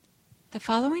The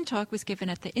following talk was given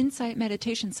at the Insight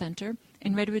Meditation Center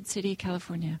in Redwood City,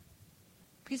 California.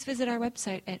 Please visit our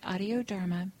website at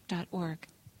audiodharma.org.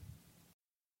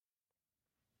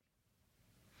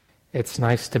 It's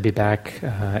nice to be back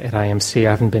at IMC.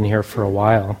 I haven't been here for a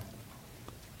while.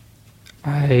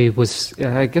 I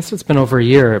guess it's been over a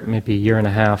year, maybe a year and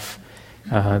a half.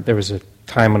 There was a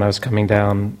time when I was coming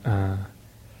down, I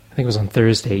think it was on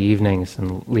Thursday evenings,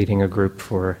 and leading a group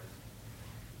for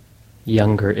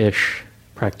younger-ish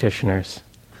practitioners.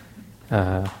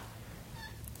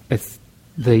 It's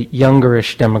the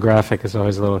younger-ish demographic is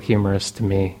always a little humorous to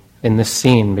me in this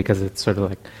scene because it's sort of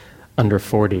like under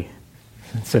 40,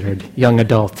 considered young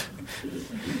adult.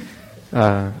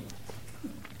 I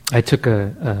took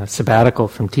a sabbatical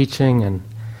from teaching and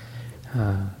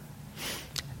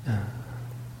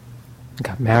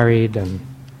got married and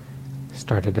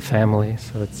started a family,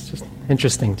 so it's just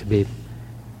interesting to be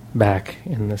back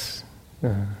in this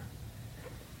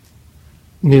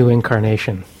new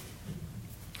incarnation.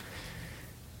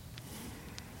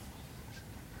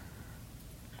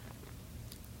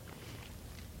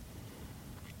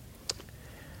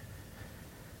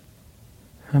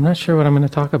 I'm not sure what I'm going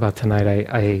to talk about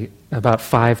tonight. About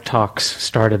 5 talks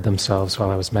started themselves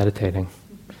while I was meditating.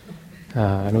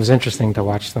 And it was interesting to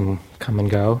watch them come and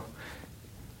go.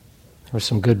 There were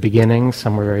some good beginnings,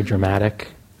 some were very dramatic.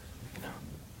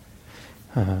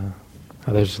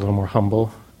 Others a little more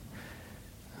humble.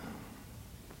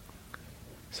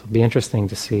 So it'll be interesting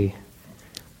to see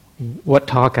what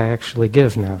talk I actually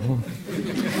give now.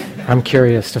 I'm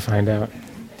curious to find out,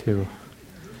 too.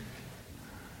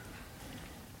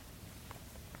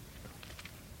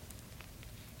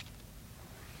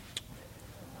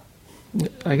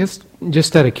 I guess,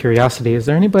 just out of curiosity, is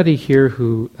there anybody here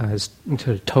who is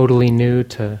totally new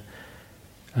to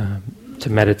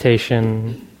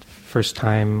meditation, first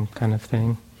time kind of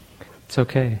thing? It's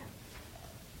okay.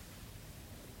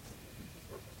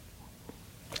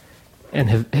 And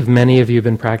have many of you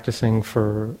been practicing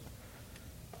for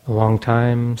a long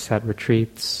time, sat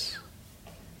retreats?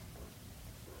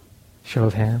 Show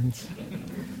of hands?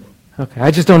 Okay,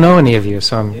 I just don't know any of you,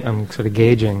 so I'm sort of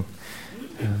gauging.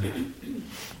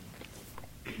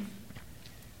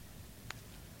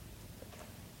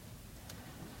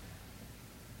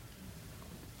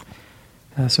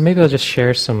 So maybe I'll just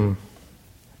share some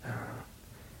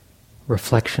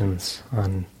reflections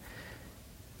on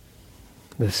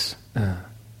this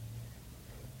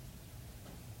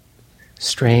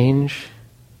strange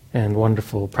and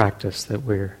wonderful practice that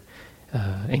we're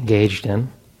engaged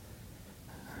in.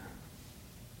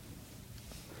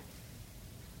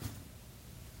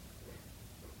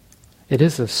 It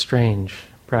is a strange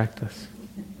practice.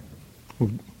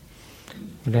 Would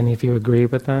any of you agree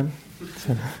with that?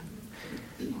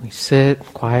 We sit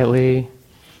quietly.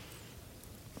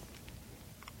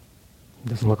 It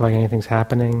doesn't look like anything's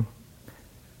happening.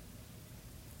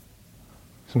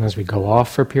 Sometimes we go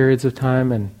off for periods of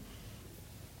time and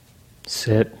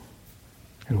sit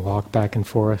and walk back and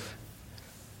forth.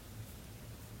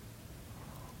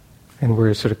 And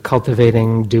we're sort of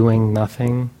cultivating doing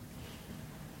nothing,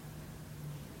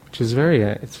 which is very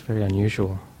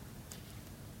unusual.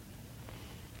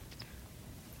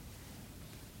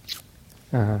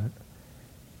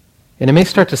 And it may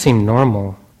start to seem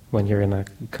normal when you're in a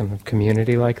kind of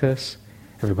community like this.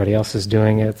 Everybody else is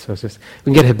doing it, so it's just,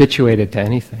 we can get habituated to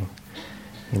anything,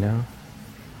 you know?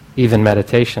 Even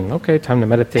meditation. Okay, time to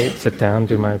meditate, sit down,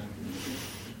 do my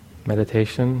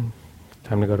meditation,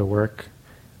 time to go to work,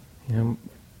 you know?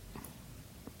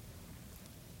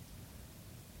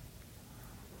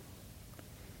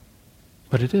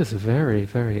 But it is a very,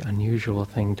 very unusual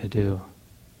thing to do.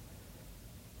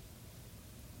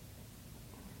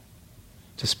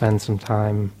 To spend some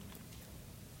time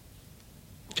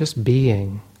just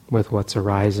being with what's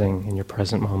arising in your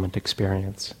present moment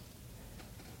experience,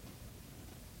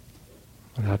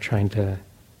 without trying to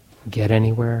get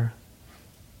anywhere,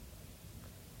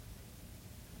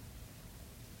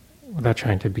 without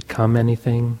trying to become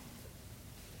anything,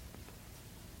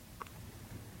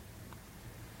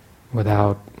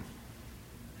 without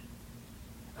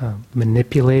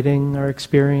manipulating our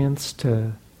experience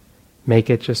to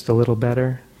make it just a little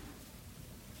better.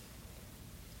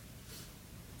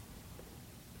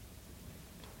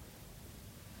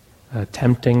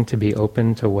 Attempting to be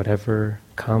open to whatever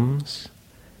comes.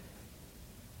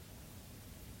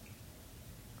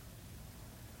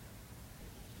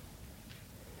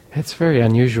 It's a very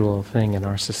unusual thing in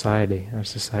our society. Our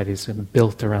society is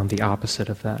built around the opposite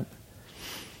of that.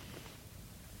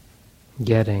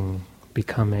 Getting,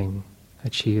 becoming,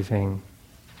 achieving,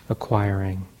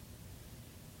 acquiring.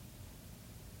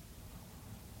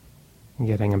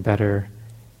 getting a better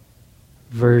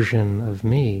version of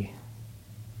me.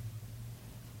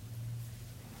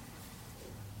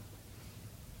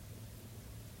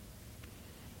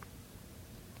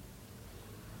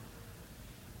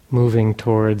 Moving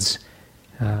towards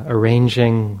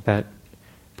arranging that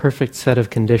perfect set of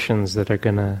conditions that are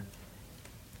going to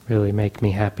really make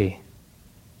me happy,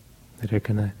 that are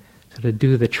going to sort of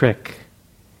do the trick.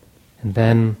 And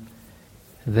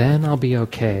then I'll be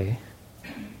okay,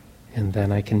 and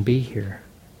then I can be here.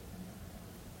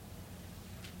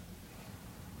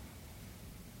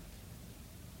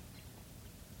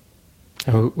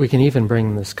 And we can even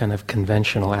bring this kind of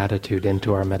conventional attitude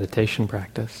into our meditation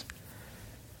practice.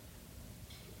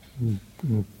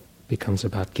 It becomes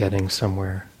about getting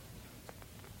somewhere,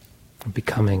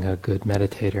 becoming a good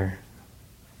meditator,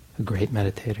 a great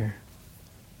meditator.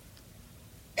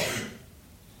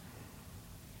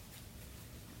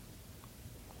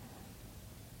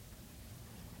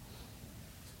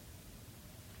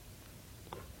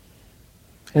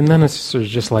 And then it's sort of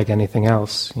just like anything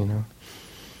else, you know.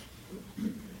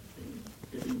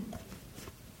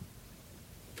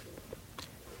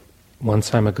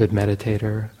 Once I'm a good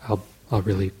meditator, I'll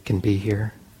really can be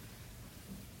here.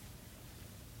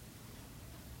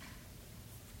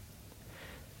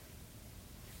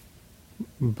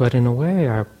 But in a way,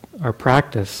 our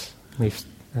practice, at least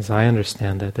as I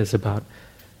understand it, is about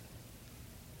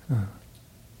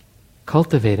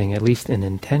cultivating at least an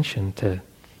intention to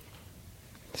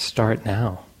start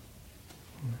now.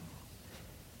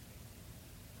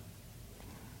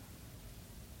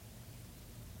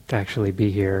 To actually be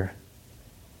here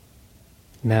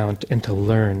now and to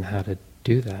learn how to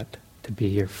do that, to be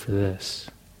here for this.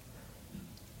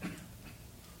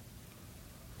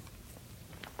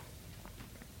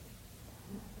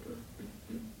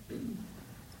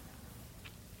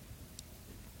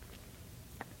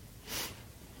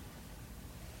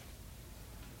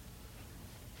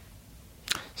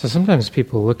 So sometimes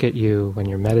people look at you when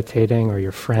you're meditating, or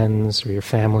your friends or your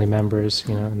family members,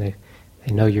 you know, and they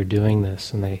know you're doing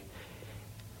this, and they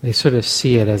sort of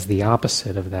see it as the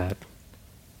opposite of that.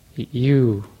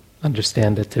 You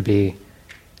understand it to be,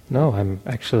 no, I'm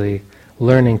actually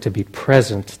learning to be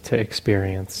present to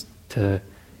experience, to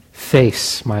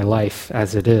face my life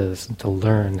as it is, and to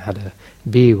learn how to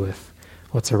be with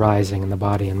what's arising in the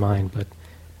body and mind. But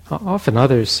often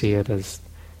others see it as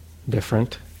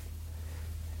different.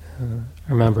 I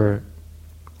remember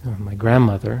my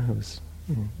grandmother, who was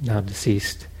now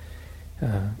deceased,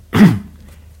 I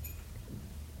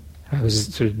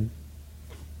sort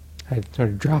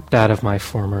of dropped out of my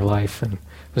former life and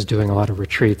was doing a lot of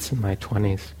retreats in my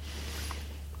 20s.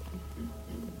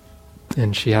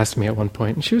 And she asked me at one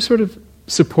point, and she was sort of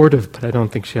supportive, but I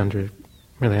don't think she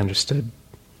really understood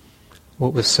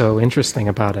what was so interesting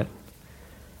about it.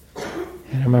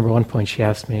 And I remember one point she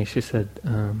asked me, she said,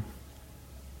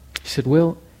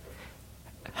 Will,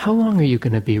 how long are you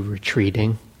going to be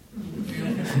retreating?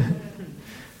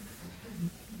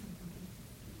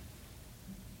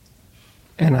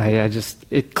 And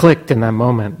it clicked in that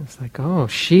moment. It's like, oh,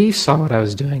 she saw what I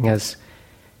was doing as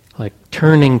like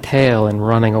turning tail and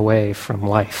running away from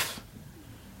life.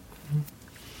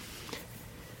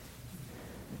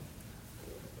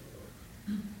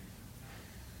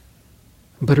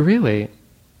 But really,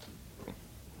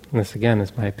 and this again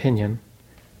is my opinion,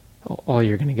 all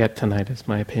you're going to get tonight is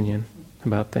my opinion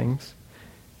about things.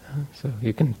 So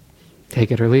you can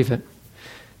take it or leave it,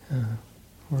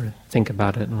 or think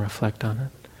about it and reflect on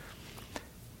it.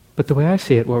 But the way I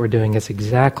see it, what we're doing is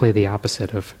exactly the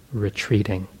opposite of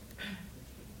retreating.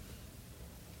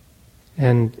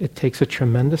 And it takes a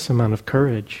tremendous amount of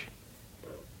courage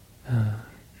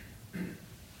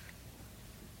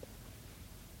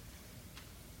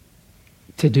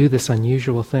to do this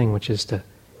unusual thing, which is to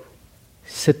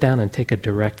sit down and take a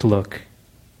direct look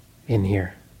in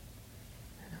here.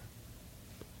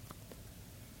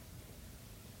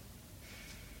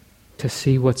 To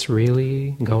see what's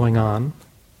really going on,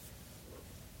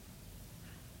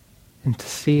 and to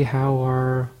see how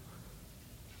our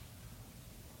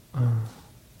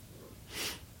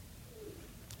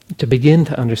to begin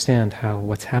to understand how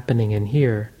what's happening in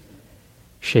here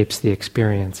shapes the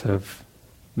experience of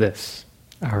this,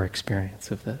 our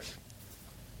experience of this.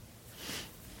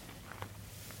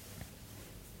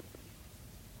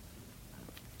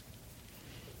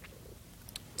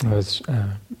 I was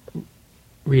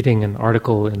reading an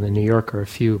article in the New Yorker a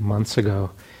few months ago,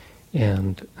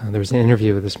 and there was an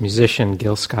interview with this musician,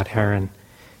 Gil Scott-Heron,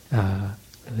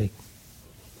 really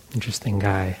interesting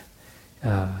guy,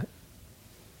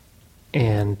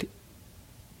 and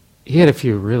he had a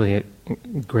few really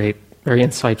great very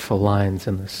insightful lines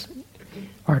in this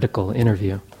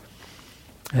interview.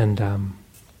 And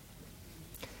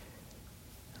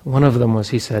one of them was,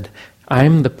 he said,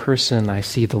 "I'm the person I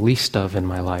see the least of in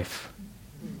my life."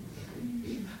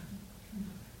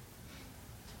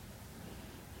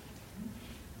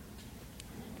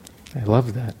 I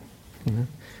love that,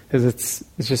 because it's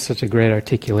just such a great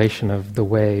articulation of the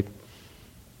way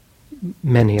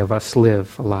many of us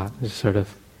live a lot. It's sort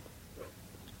of,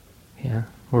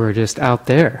 we're just out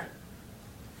there,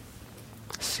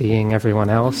 seeing everyone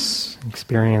else,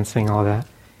 experiencing all that.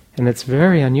 And it's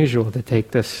very unusual to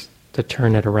take this, to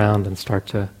turn it around and start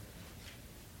to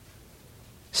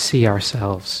see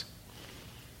ourselves.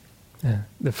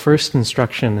 The first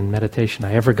instruction in meditation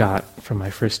I ever got from my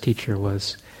first teacher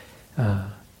was,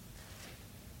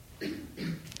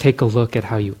 take a look at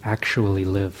how you actually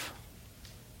live.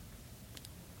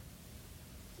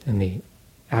 And the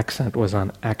accent was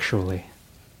on actually.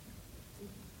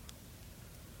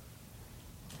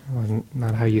 It wasn't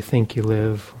not how you think you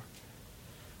live,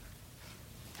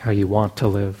 how you want to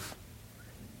live.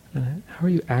 How are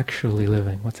you actually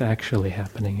living? What's actually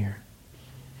happening here?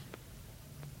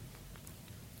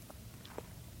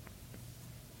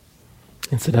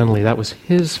 Incidentally, that was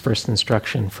his first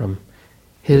instruction from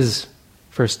his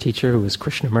first teacher, who was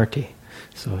Krishnamurti.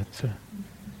 So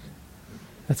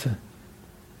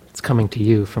it's coming to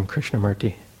you from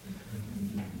Krishnamurti.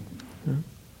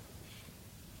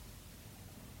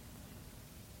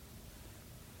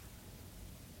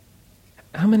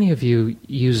 How many of you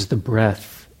use the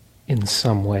breath in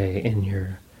some way in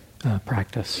your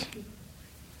practice?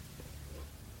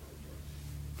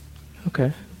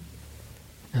 Okay.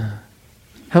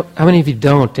 How many of you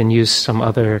don't and use some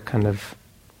other kind of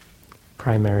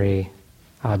primary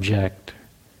object?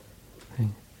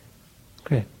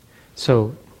 Great.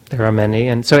 So there are many,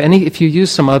 and so if you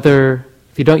use some other,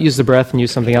 if you don't use the breath and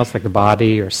use something else like the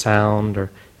body or sound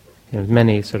or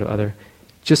many sort of other,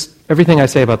 just everything I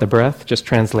say about the breath, just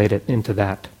translate it into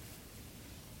that.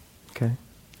 Okay?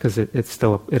 Because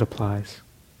it applies.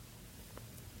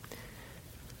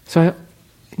 So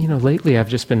lately I've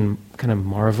just been kind of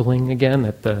marveling again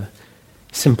at the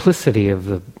simplicity of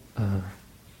the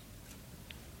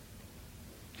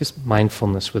just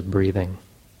mindfulness with breathing.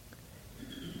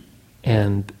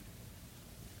 And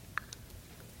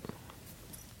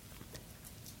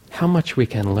how much we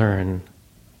can learn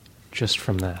just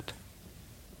from that.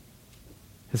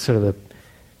 It's sort of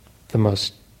the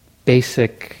most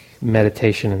basic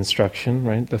meditation instruction,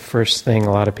 right? The first thing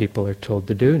a lot of people are told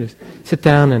to do is sit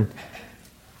down and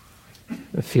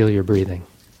feel your breathing.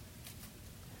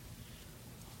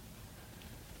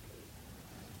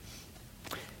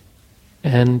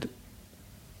 And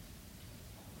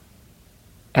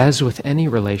as with any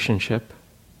relationship,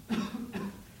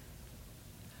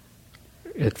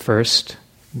 at first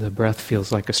the breath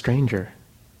feels like a stranger.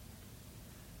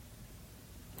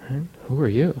 Right? Who are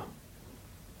you?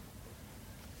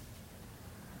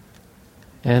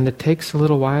 And it takes a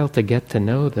little while to get to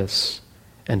know this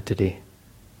entity,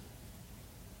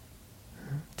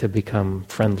 to become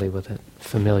friendly with it,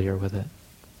 familiar with it.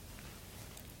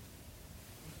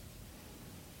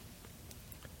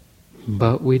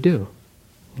 But we do,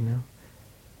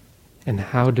 And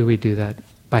how do we do that?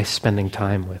 By spending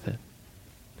time with it.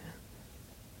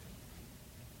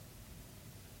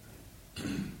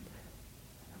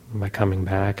 By coming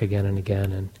back again and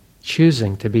again and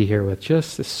choosing to be here with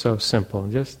just this, so simple,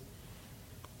 just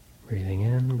breathing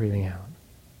in, breathing out.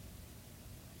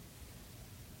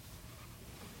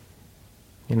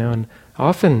 And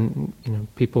often,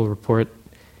 people report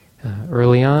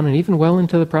early on and even well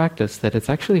into the practice that it's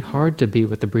actually hard to be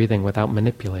with the breathing without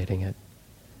manipulating it,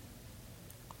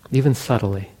 even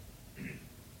subtly.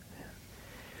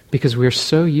 Because we're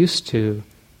so used to,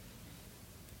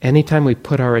 anytime we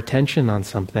put our attention on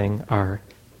something, our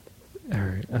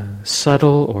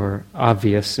subtle or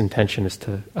obvious intention is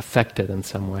to affect it in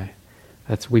some way.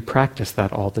 We practice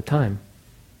that all the time.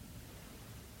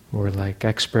 We're like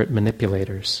expert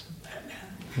manipulators.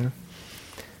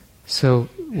 So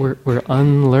we're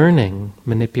unlearning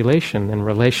manipulation in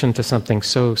relation to something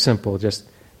so simple, just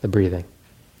the breathing.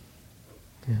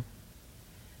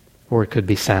 Or it could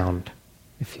be sound,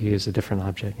 if you use a different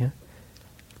object.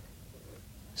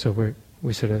 So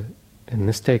we sort of, and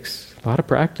this takes a lot of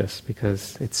practice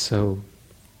because it's so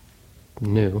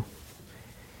new,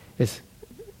 is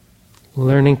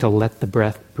learning to let the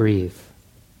breath breathe.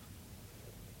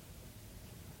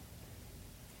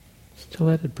 Just to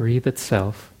let it breathe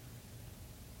itself.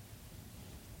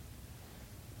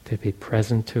 To be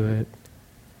present to it,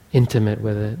 intimate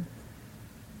with it.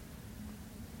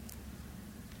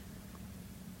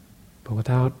 but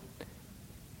without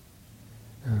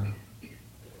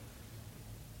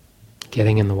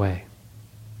getting in the way.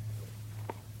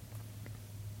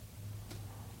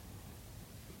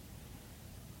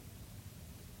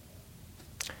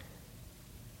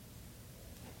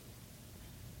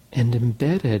 And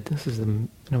embedded, this is in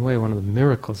a way one of the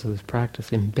miracles of this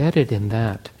practice, embedded in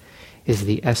that is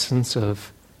the essence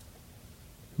of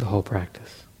the whole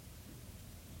practice.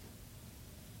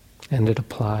 And it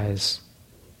applies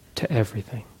to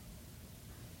everything.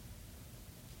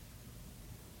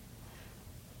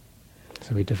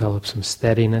 So we develop some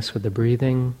steadiness with the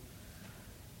breathing,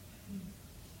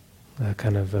 a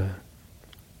kind of a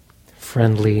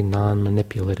friendly,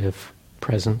 non-manipulative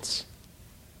presence.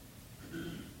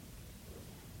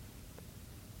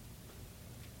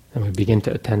 And we begin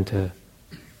to attend to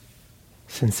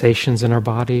sensations in our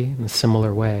body in a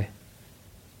similar way.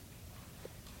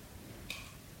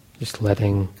 Just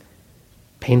letting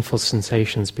painful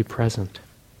sensations be present.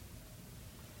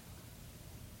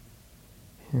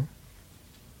 Yeah.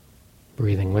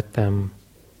 Breathing with them,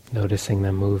 noticing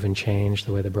them move and change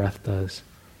the way the breath does,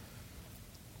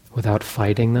 without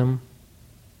fighting them.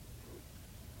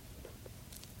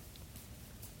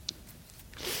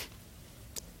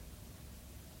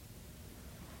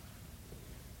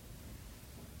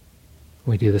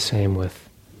 We do the same with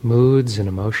moods and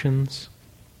emotions.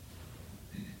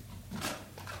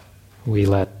 We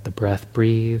let the breath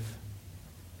breathe.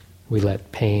 We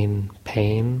let pain.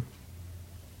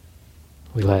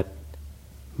 We let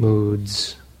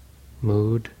moods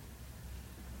mood.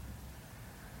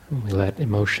 And we let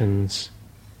emotions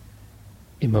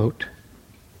emote,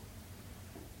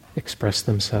 express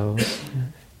themselves.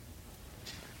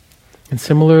 And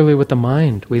similarly with the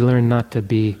mind, we learn not to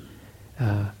be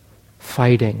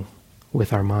fighting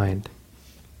with our mind.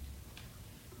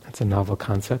 That's a novel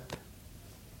concept.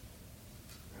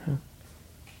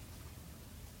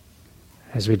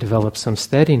 As we develop some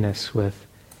steadiness with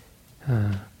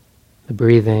the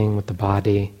breathing, with the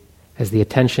body, as the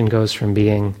attention goes from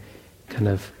being kind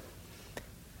of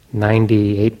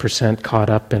 98% caught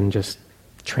up in just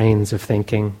trains of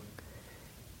thinking,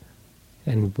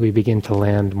 and we begin to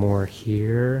land more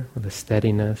here with a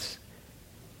steadiness.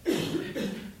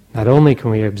 Not only can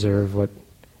we observe what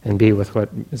and be with what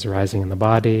is arising in the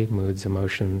body, moods,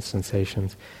 emotions,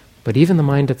 sensations, but even the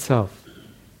mind itself.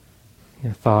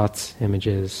 Thoughts,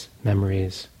 images,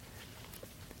 memories,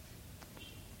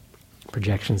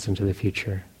 projections into the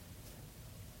future.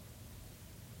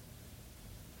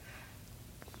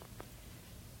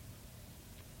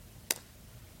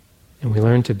 And we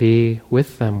learn to be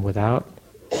with them without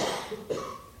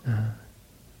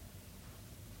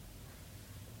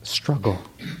struggle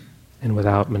and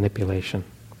without manipulation.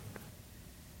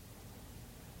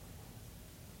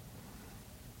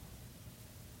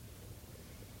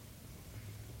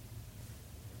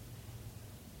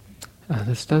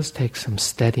 This does take some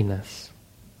steadiness.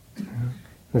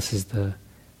 This is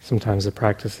sometimes the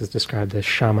practice is described as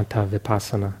shamatha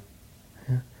vipassana.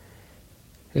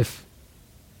 If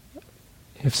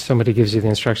somebody gives you the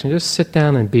instruction, just sit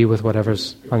down and be with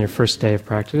whatever's on your first day of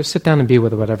practice. Just sit down and be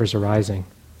with whatever's arising.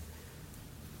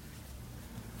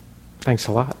 Thanks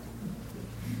a lot.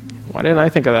 Why didn't I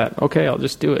think of that? Okay, I'll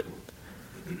just do it.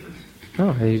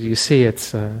 No, you see,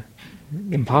 it's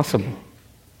impossible.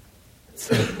 It's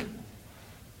like,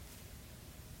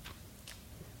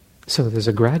 so there's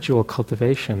a gradual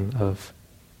cultivation of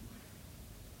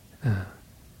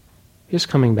just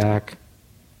coming back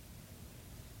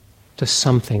to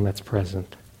something that's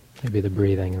present. Maybe the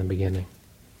breathing in the beginning.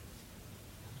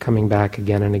 Coming back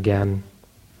again and again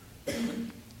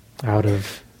out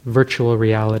of virtual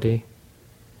reality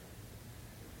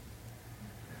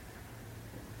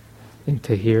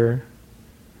into here,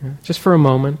 just for a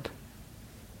moment.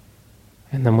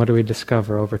 And then what do we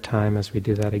discover over time as we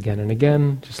do that again and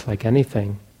again? Just like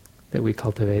anything that we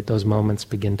cultivate, those moments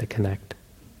begin to connect.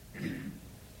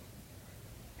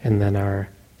 And then our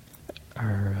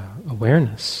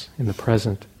awareness in the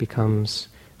present becomes,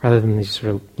 rather than these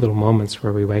sort of little moments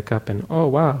where we wake up and, oh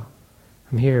wow,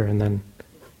 I'm here, and then,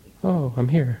 oh, I'm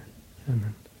here, and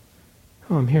then,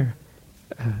 oh, I'm here.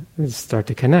 We start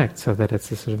to connect so that it's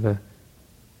a sort of a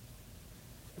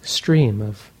stream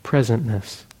of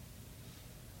presentness.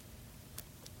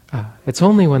 It's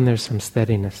only when there's some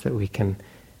steadiness that we can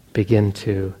begin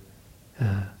to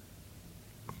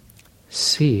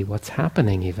see what's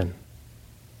happening even.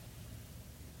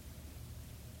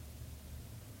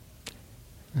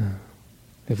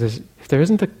 If there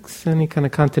isn't any kind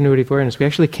of continuity of awareness, we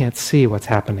actually can't see what's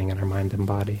happening in our mind and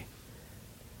body.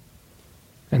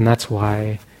 And that's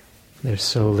why there's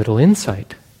so little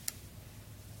insight.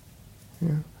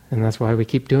 Yeah. And that's why we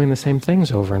keep doing the same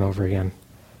things over and over again.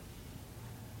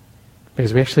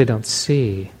 Because we actually don't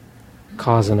see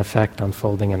cause and effect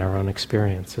unfolding in our own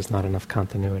experience. There's not enough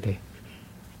continuity.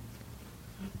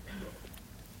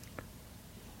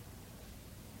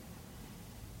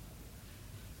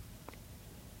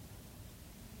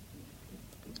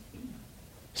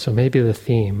 So maybe the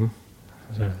theme,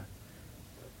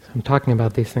 I'm talking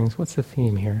about these things, what's the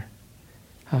theme here?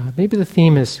 Maybe the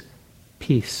theme is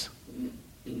peace.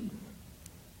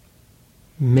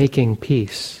 Making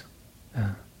peace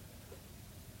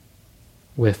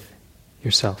with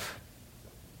yourself.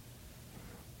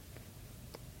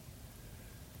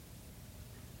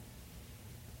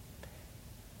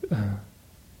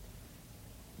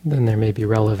 Then there may be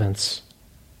relevance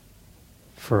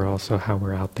for also how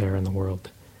we're out there in the world.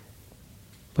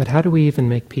 But how do we even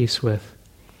make peace with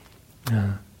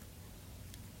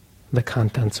the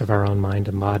contents of our own mind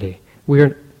and body?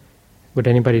 Would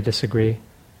anybody disagree?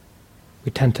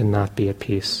 We tend to not be at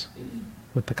peace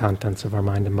with the contents of our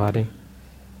mind and body.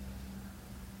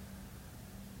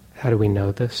 How do we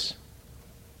know this?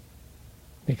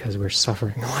 Because we're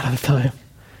suffering a lot of the time.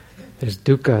 There's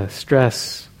dukkha,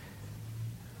 stress,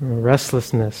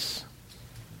 restlessness,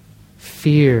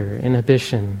 fear,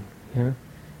 inhibition,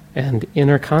 and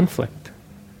inner conflict.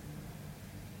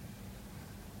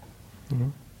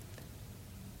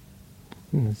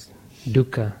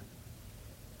 Dukkha.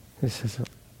 This is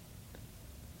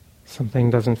something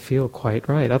doesn't feel quite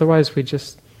right. Otherwise, we'd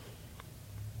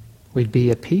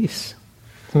be at peace.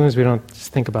 Sometimes we don't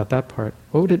just think about that part.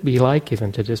 What would it be like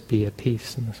even to just be at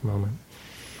peace in this moment?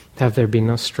 Have there be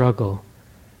no struggle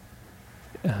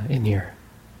in here?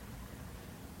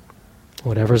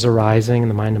 Whatever's arising in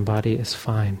the mind and body is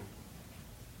fine.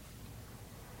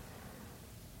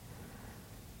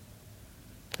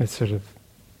 It's sort of,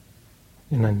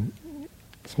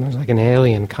 sometimes like an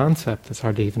alien concept that's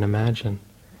hard to even imagine.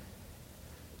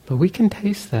 But we can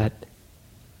taste that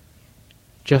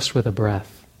just with a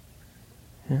breath.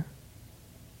 Yeah?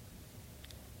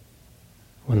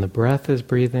 When the breath is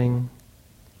breathing,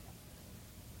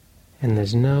 and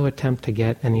there's no attempt to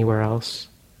get anywhere else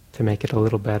to make it a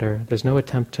little better. There's no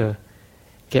attempt to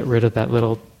get rid of that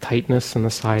little tightness in the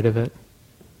side of it.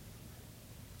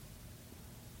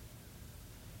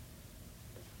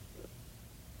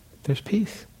 There's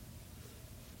peace.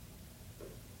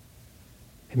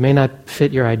 It may not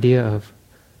fit your idea of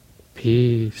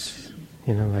peace,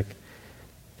 like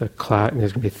the cloud,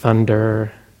 there's going to be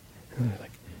thunder,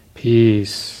 like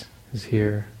peace is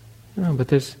here. No,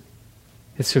 but it's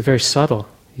very subtle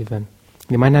even.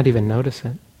 You might not even notice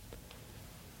it.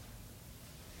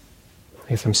 I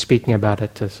guess I'm speaking about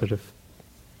it to sort of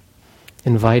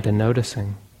invite a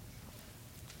noticing.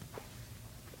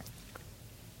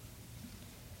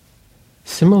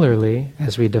 Similarly,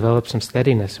 as we develop some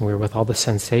steadiness and we're with all the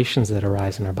sensations that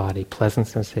arise in our body, pleasant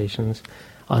sensations,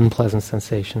 unpleasant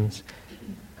sensations,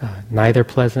 neither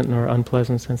pleasant nor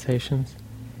unpleasant sensations,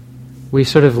 we're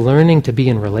sort of learning to be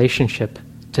in relationship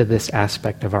to this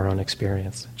aspect of our own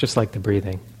experience, just like the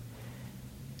breathing.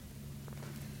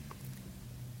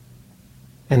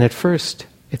 And at first,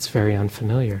 it's very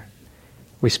unfamiliar.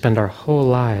 We spend our whole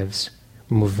lives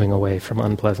moving away from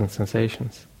unpleasant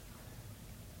sensations.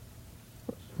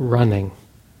 Running,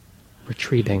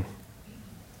 retreating.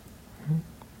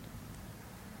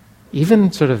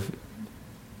 Even sort of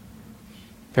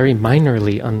very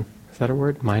minorly, is that a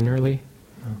word? Minorly?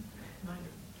 No.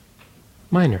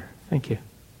 Minor, thank you.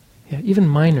 Yeah, even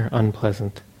minor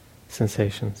unpleasant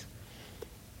sensations.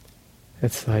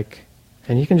 It's like,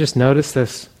 and you can just notice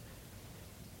this.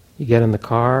 You get in the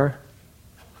car,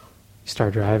 you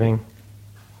start driving,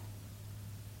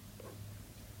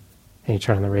 and you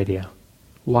turn on the radio.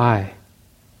 Why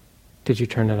did you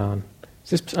turn it on?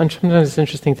 Sometimes it's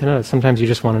interesting to notice. Sometimes you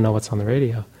just want to know what's on the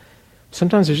radio.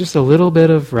 Sometimes there's just a little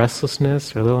bit of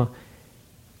restlessness or a little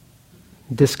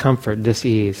discomfort,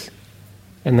 dis-ease.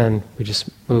 And then we just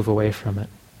move away from it.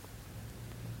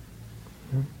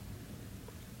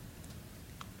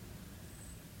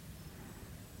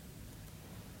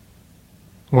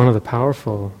 One of the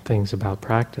powerful things about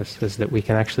practice is that we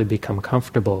can actually become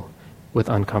comfortable with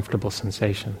uncomfortable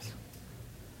sensations.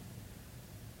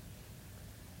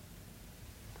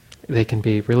 They can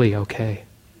be really okay.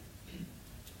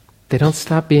 They don't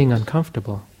stop being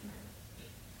uncomfortable.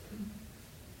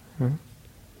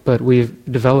 But we've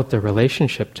developed a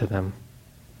relationship to them.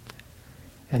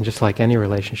 And just like any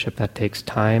relationship, that takes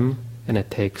time and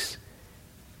it takes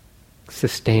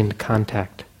sustained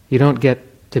contact. You don't get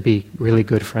to be really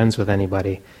good friends with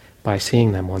anybody by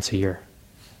seeing them once a year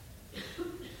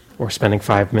or spending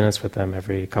 5 minutes with them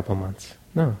every couple months.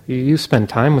 No, you spend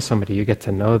time with somebody, you get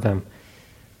to know them,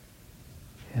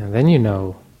 and then you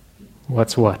know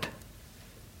what's what.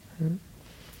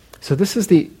 So this is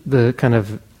the kind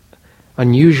of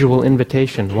unusual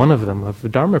invitation, one of them, of the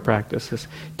Dharma practice, is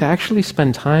to actually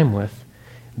spend time with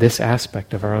this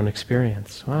aspect of our own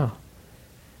experience. Wow.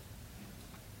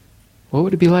 What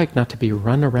would it be like not to be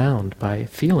run around by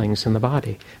feelings in the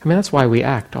body? I mean, that's why we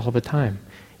act all the time.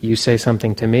 You say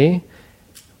something to me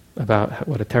about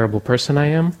what a terrible person I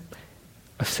am,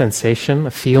 a sensation,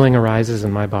 a feeling arises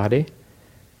in my body,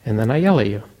 and then I yell at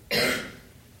you.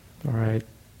 All right.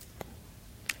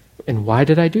 And why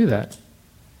did I do that?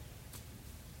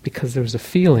 Because there was a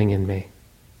feeling in me,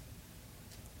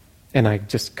 and I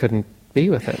just couldn't be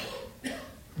with it.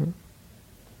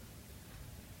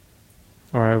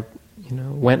 Or I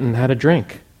went and had a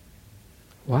drink.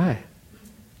 Why?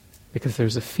 Because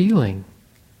there's a feeling,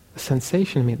 a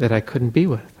sensation in me that I couldn't be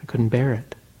with. I couldn't bear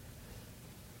it.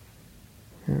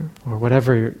 Or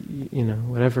whatever,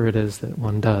 whatever it is that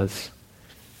one does.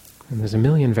 And there's a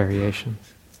million variations.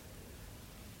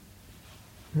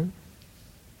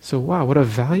 So wow, what a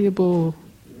valuable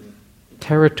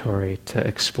territory to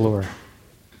explore.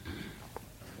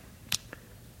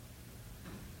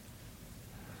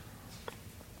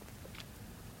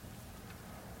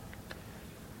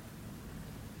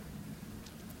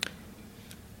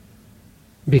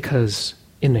 Because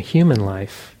in a human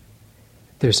life,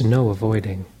 there's no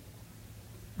avoiding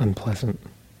unpleasant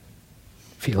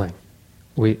feeling.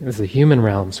 It's a human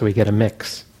realm, so we get a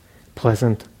mix,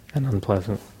 pleasant and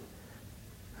unpleasant.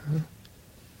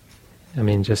 I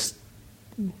mean, just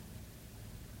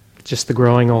the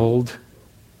growing old,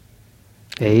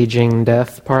 aging,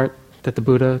 death part that the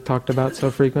Buddha talked about so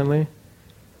frequently.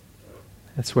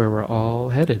 That's where we're all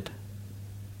headed.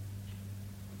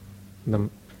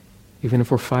 Even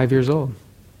if we're 5 years old.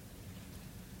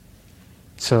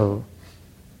 So,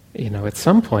 at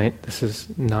some point, this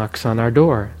knocks on our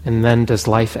door. And then does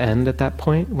life end at that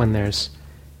point when there's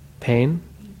pain?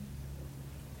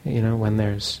 When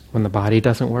the body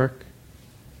doesn't work?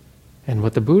 And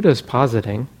what the Buddha is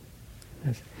positing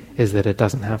is that it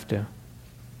doesn't have to.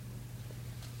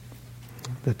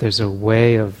 That there's a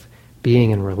way of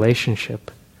being in relationship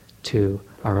to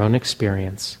our own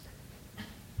experience.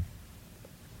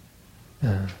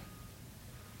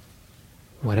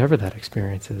 Whatever that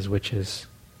experience is, which is,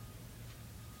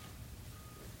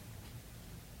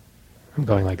 I'm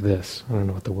going like this, I don't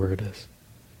know what the word is.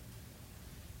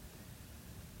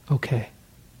 Okay.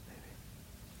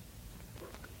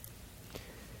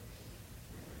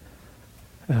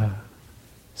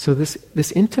 So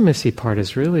this intimacy part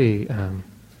is really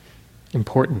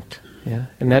important, yeah.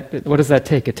 And what does that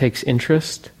take? It takes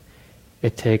interest.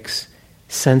 It takes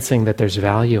sensing that there's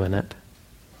value in it,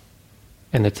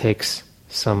 and it takes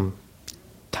some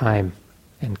time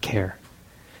and care.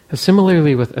 And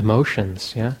similarly with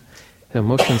emotions, yeah, the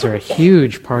emotions are a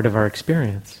huge part of our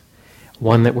experience,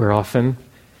 one that we're often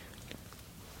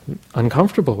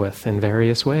uncomfortable with in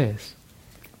various ways.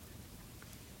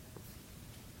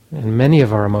 And many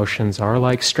of our emotions are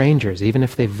like strangers, even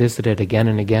if they've visited again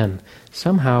and again.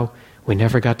 Somehow, we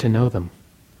never got to know them.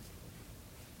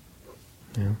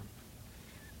 Yeah.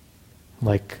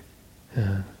 Like,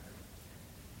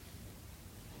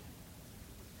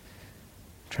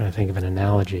 trying to think of an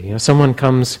analogy. Someone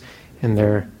comes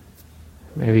and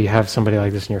maybe you have somebody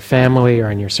like this in your family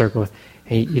or in your circle,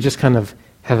 and you just kind of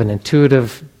have an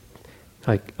intuitive,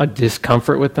 like, a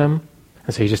discomfort with them,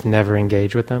 and so you just never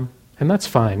engage with them. And that's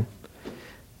fine.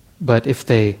 But if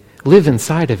they live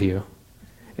inside of you,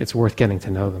 it's worth getting to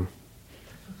know them.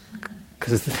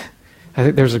 Because I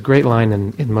think there's a great line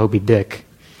in Moby Dick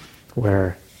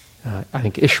where I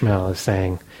think Ishmael is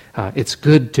saying, it's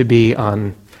good to be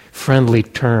on friendly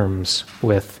terms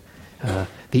with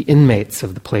the inmates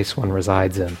of the place one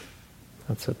resides in.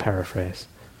 That's a paraphrase.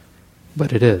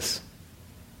 But it is.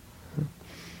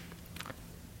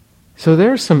 So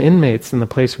there are some inmates in the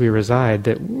place we reside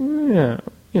that,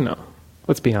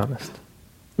 let's be honest,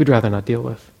 we'd rather not deal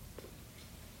with.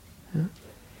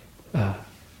 Yeah?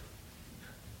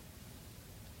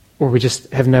 Or we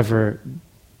just have never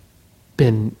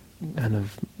been kind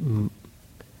of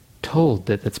told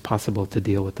that it's possible to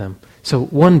deal with them. So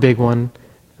one big one,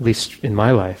 at least in my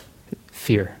life,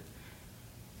 fear.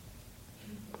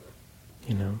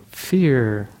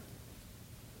 Fear,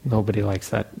 nobody likes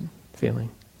that feeling.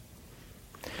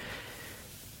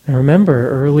 I remember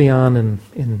early on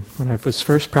in when I was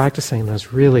first practicing,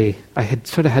 I had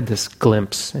sort of had this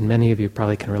glimpse, and many of you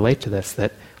probably can relate to this,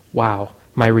 that, wow,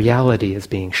 my reality is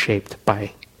being shaped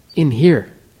by in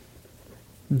here.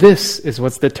 This is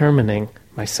what's determining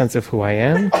my sense of who I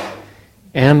am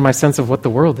and my sense of what the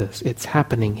world is. It's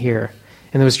happening here.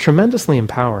 And it was tremendously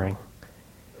empowering.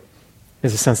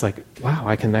 There's a sense like, wow,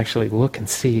 I can actually look and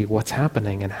see what's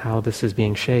happening and how this is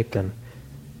being shaped, and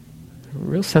a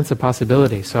real sense of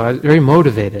possibility. So I was very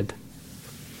motivated.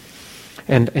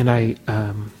 And I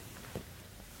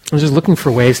was just looking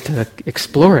for ways to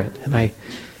explore it. And I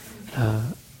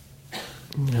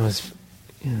was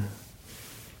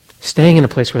staying in a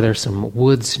place where there's some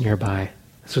woods nearby.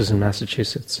 This was in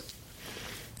Massachusetts.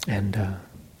 And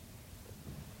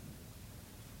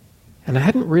I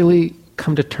hadn't really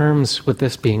come to terms with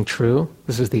this being true.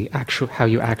 This is the actual how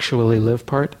you actually live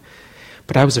part.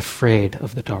 But I was afraid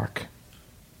of the dark.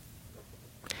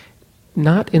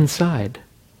 Not inside,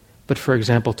 but for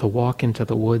example, to walk into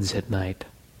the woods at night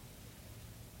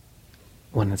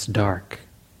when it's dark.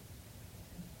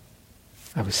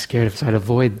 I was scared of it, so I'd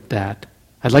avoid that.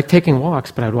 I'd like taking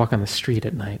walks, but I'd walk on the street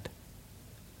at night.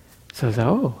 So I was like,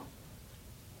 oh,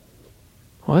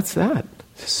 what's that?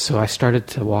 So I started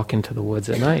to walk into the woods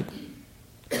at night.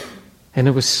 And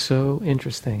it was so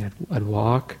interesting. I'd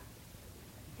walk,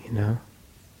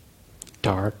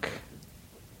 dark.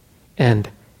 And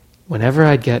whenever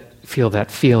I'd feel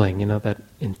that feeling, that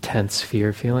intense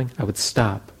fear feeling, I would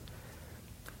stop.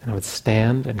 And I would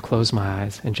stand and close my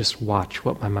eyes and just watch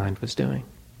what my mind was doing.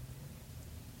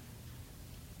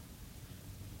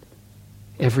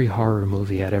 Every horror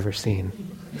movie I'd ever seen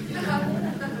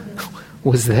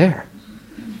was there.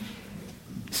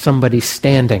 Somebody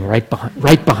standing right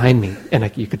behind me,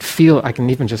 and you could feel.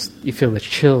 You feel the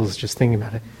chills just thinking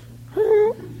about it.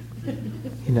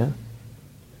 And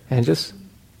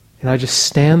I just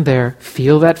stand there,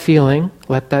 feel that feeling,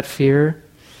 let that fear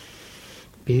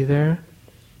be there,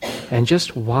 and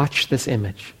just watch this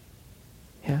image.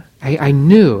 Yeah, I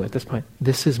knew at this point,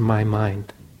 this is my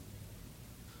mind.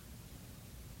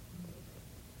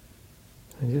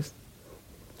 And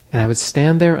I would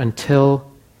stand there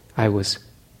until I was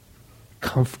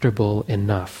comfortable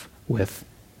enough with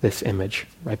this image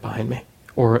right behind me,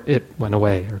 or it went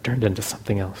away or turned into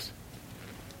something else.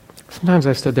 Sometimes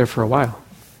I stood there for a while,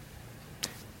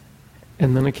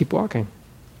 and then I keep walking.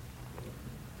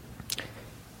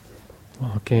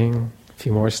 Walking, a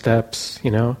few more steps,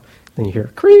 then you hear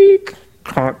a creak,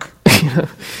 clunk.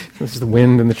 This is the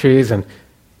wind in the trees, and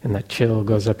that chill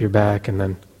goes up your back, and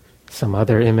then some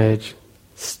other image,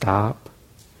 stop,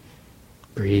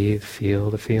 breathe,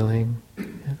 feel the feeling. Yeah.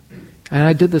 And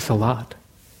I did this a lot.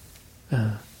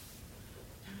 It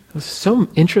was so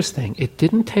interesting. It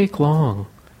didn't take long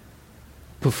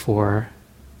before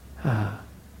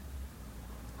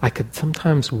I could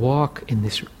sometimes walk in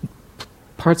these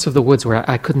parts of the woods where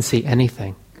I couldn't see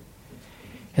anything.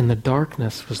 And the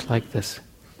darkness was like this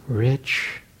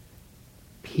rich,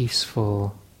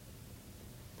 peaceful,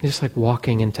 just like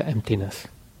walking into emptiness.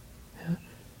 Yeah?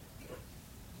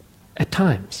 At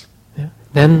times. Yeah?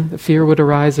 Then the fear would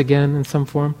arise again in some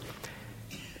form.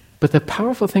 But the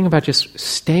powerful thing about just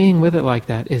staying with it like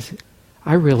that is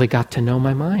I really got to know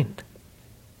my mind.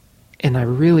 And I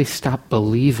really stopped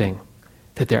believing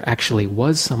that there actually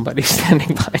was somebody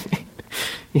standing by me.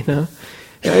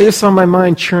 I just saw my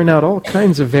mind churn out all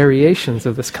kinds of variations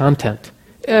of this content.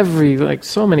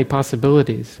 So many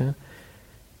possibilities. Yeah?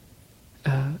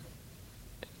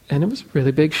 And it was a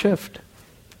really big shift.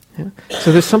 Yeah?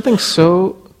 So there's something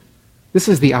this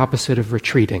is the opposite of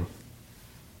retreating.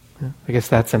 Yeah? I guess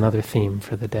that's another theme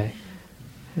for the day.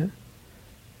 Yeah?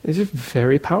 It's just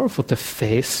very powerful to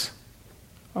face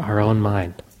our own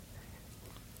mind.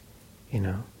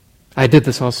 I did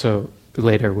this also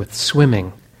later with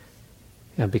swimming,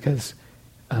 because,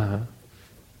 in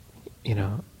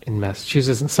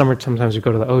Massachusetts in summer, sometimes we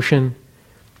go to the ocean,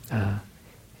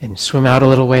 and swim out a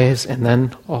little ways, and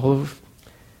then all of,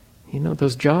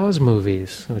 those Jaws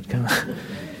movies would come.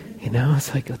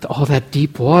 It's like all that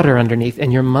deep water underneath,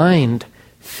 and your mind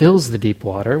fills the deep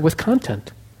water with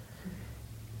content.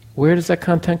 Where does that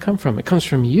content come from? It comes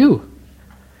from you.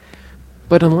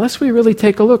 But unless we really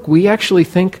take a look, we actually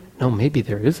think, no, maybe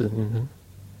there isn't.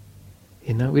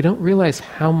 We don't realize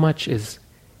how much is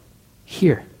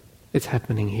here. It's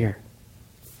happening here.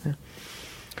 Yeah.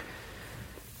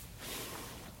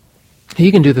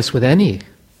 You can do this with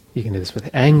you can do this with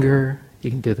anger, you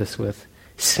can do this with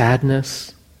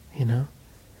sadness,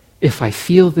 If I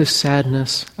feel this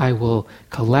sadness, I will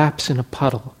collapse in a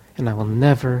puddle and I will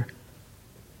never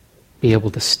be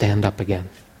able to stand up again.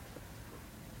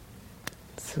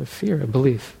 It's a fear, a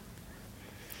belief.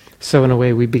 So in a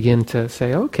way we begin to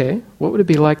say, okay, what would it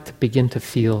be like to begin to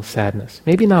feel sadness?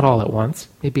 Maybe not all at once,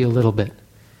 maybe a little bit.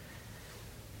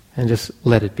 And just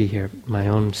let it be here, my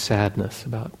own sadness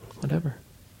about whatever.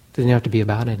 Doesn't have to be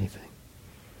about anything.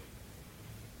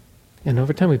 And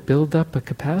over time we build up a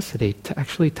capacity to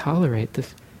actually tolerate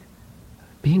this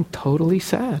being totally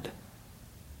sad.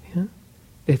 Yeah?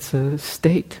 It's a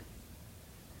state.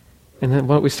 And then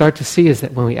what we start to see is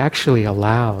that when we actually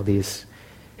allow these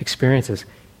experiences,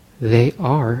 they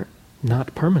are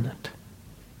not permanent.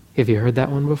 Have you heard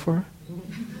that one before?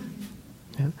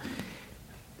 Yeah.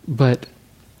 But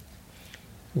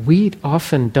we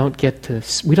often don't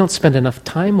we don't spend enough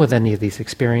time with any of these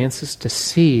experiences to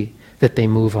see that they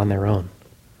move on their own.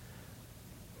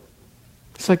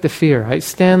 It's like the fear. I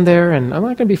stand there and I'm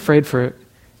not going to be afraid for it.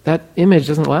 That image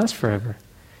doesn't last forever.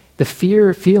 The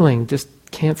fear feeling just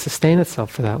can't sustain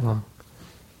itself for that long.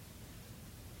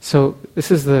 So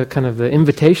this is the kind of the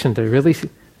invitation to really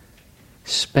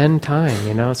spend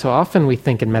time, So often we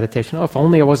think in meditation, if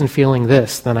only I wasn't feeling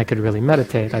this, then I could really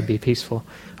meditate, I'd be peaceful.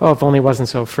 Oh, if only I wasn't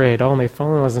so afraid. Oh, if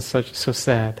only I wasn't so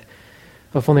sad.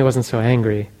 Oh, if only I wasn't so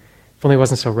angry. If only I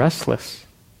wasn't so restless.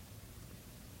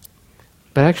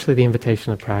 But actually the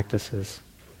invitation of practice is,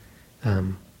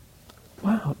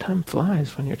 wow, time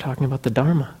flies when you're talking about the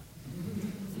Dharma.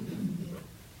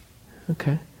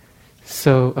 Okay.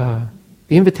 So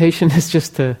the invitation is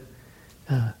just to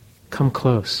come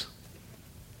close.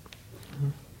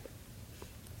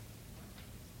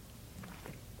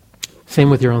 Same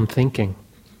with your own thinking.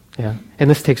 Yeah. And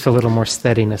this takes a little more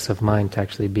steadiness of mind to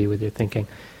actually be with your thinking.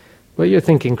 What you're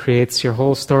thinking creates your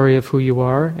whole story of who you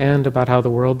are and about how the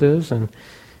world is, and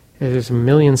there's a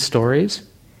million stories,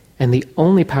 and the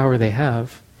only power they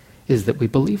have is that we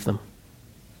believe them.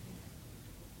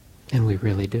 And we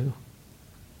really do.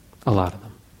 A lot of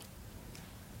them.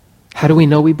 How do we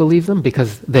know we believe them?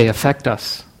 Because they affect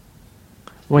us.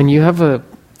 When you have a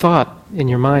thought in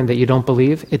your mind that you don't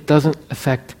believe, it doesn't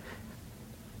affect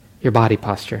your body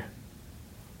posture.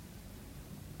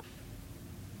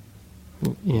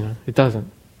 It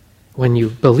doesn't. When you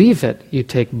believe it, you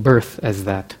take birth as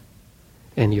that,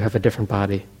 and you have a different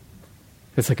body.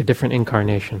 It's like a different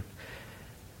incarnation.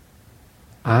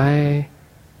 I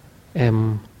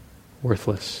am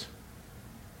worthless.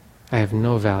 I have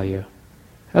no value.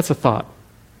 That's a thought.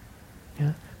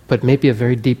 Yeah? But maybe a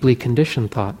very deeply conditioned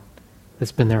thought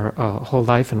that's been there a whole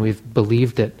life, and we've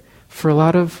believed it for a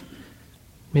lot of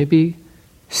maybe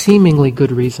seemingly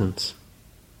good reasons.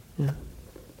 Yeah?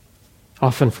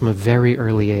 Often from a very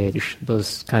early age,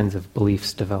 those kinds of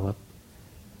beliefs develop.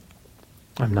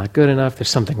 I'm not good enough, there's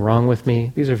something wrong with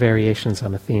me. These are variations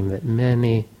on a theme that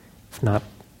many, if not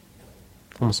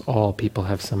almost all people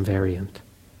have some variant.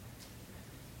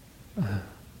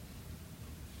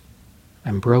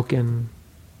 I'm broken.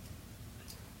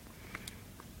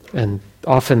 And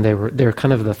often they're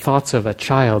kind of the thoughts of a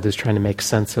child who's trying to make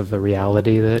sense of the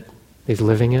reality that he's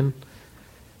living in.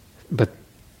 But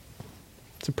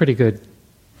it's a pretty good,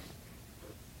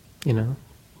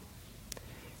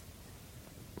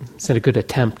 it's a good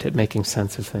attempt at making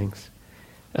sense of things.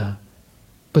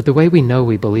 But the way we know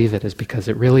we believe it is because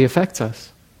it really affects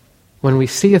us. When we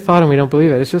see a thought and we don't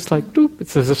believe it, it's just like, doop,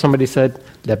 it's as if somebody said,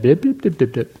 dip, dip, dip, dip,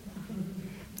 dip, dip.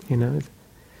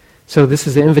 So this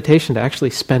is the invitation to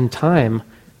actually spend time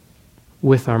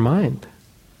with our mind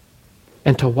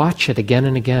and to watch it again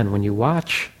and again. When you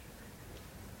watch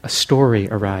a story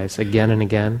arise again and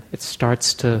again, it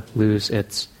starts to lose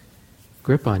its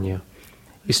grip on you.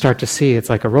 You start to see it's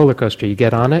like a roller coaster. You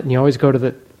get on it and you always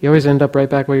end up right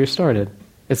back where you started.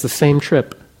 It's the same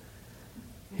trip.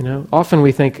 Often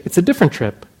we think it's a different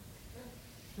trip,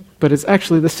 but it's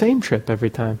actually the same trip every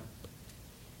time.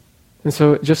 And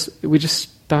so we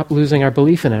just stop losing our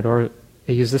belief in it. Or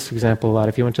I use this example a lot.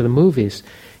 If you went to the movies,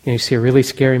 you see a really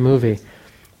scary movie.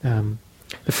 The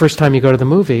first time you go to the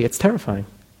movie, it's terrifying,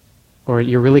 or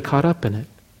you're really caught up in it.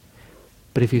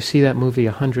 But if you see that movie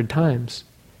 100 times,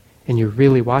 and you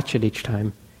really watch it each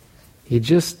time, it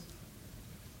just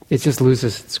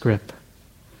loses its grip.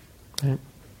 Right?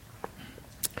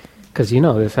 Because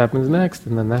this happens next,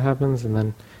 and then that happens, and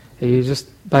then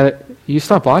you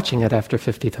stop watching it after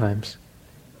 50 times.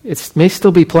 It may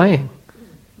still be playing.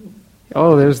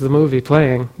 Oh, there's the movie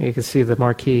playing. You can see the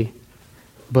marquee.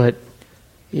 But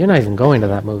you're not even going to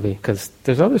that movie because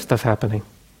there's other stuff happening.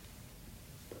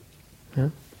 Yeah?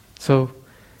 So,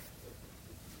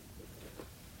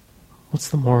 what's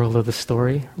the moral of the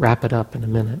story? Wrap it up in a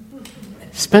minute.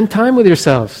 Spend time with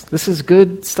yourselves. This is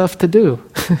good stuff to do.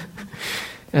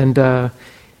 And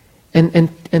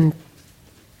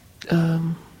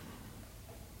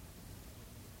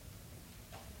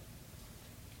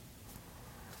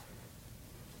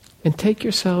take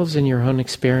yourselves and your own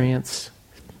experience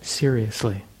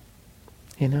seriously.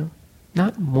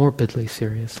 Not morbidly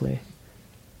seriously,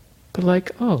 but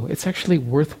like, it's actually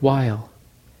worthwhile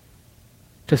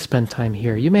to spend time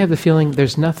here. You may have the feeling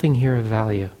there's nothing here of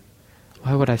value.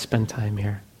 Why would I spend time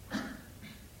here?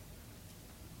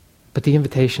 But the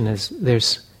invitation is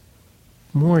there's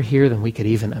more here than we could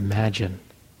even imagine.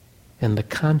 And the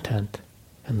content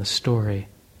and the story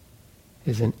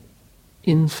is an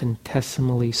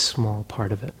infinitesimally small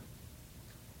part of it.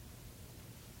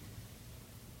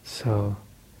 So,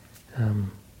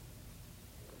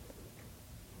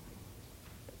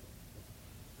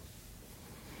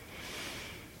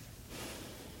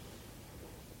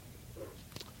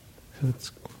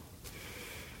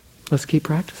 let's keep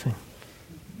practicing.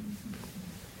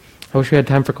 I wish we had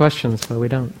time for questions, but we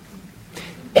don't.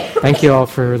 Thank you all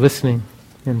for listening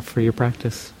and for your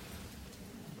practice.